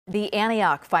The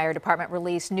Antioch Fire Department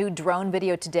released new drone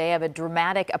video today of a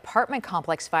dramatic apartment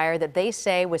complex fire that they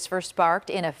say was first sparked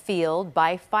in a field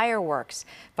by fireworks.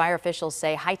 Fire officials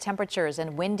say high temperatures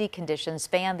and windy conditions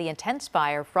fanned the intense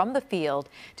fire from the field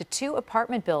to two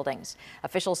apartment buildings.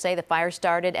 Officials say the fire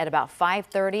started at about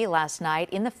 5:30 last night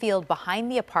in the field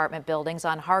behind the apartment buildings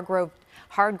on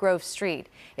Hardgrove Street.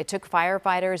 It took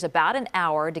firefighters about an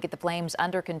hour to get the flames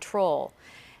under control.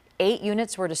 8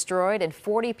 units were destroyed and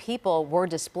 40 people were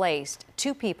displaced.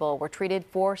 2 people were treated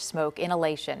for smoke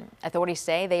inhalation. Authorities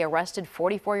say they arrested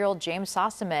 44-year-old James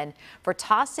Sossaman for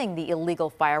tossing the illegal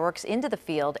fireworks into the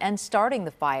field and starting the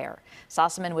fire.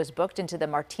 Sossaman was booked into the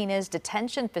Martinez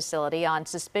detention facility on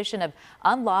suspicion of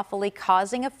unlawfully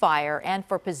causing a fire and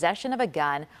for possession of a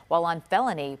gun while on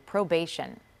felony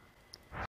probation.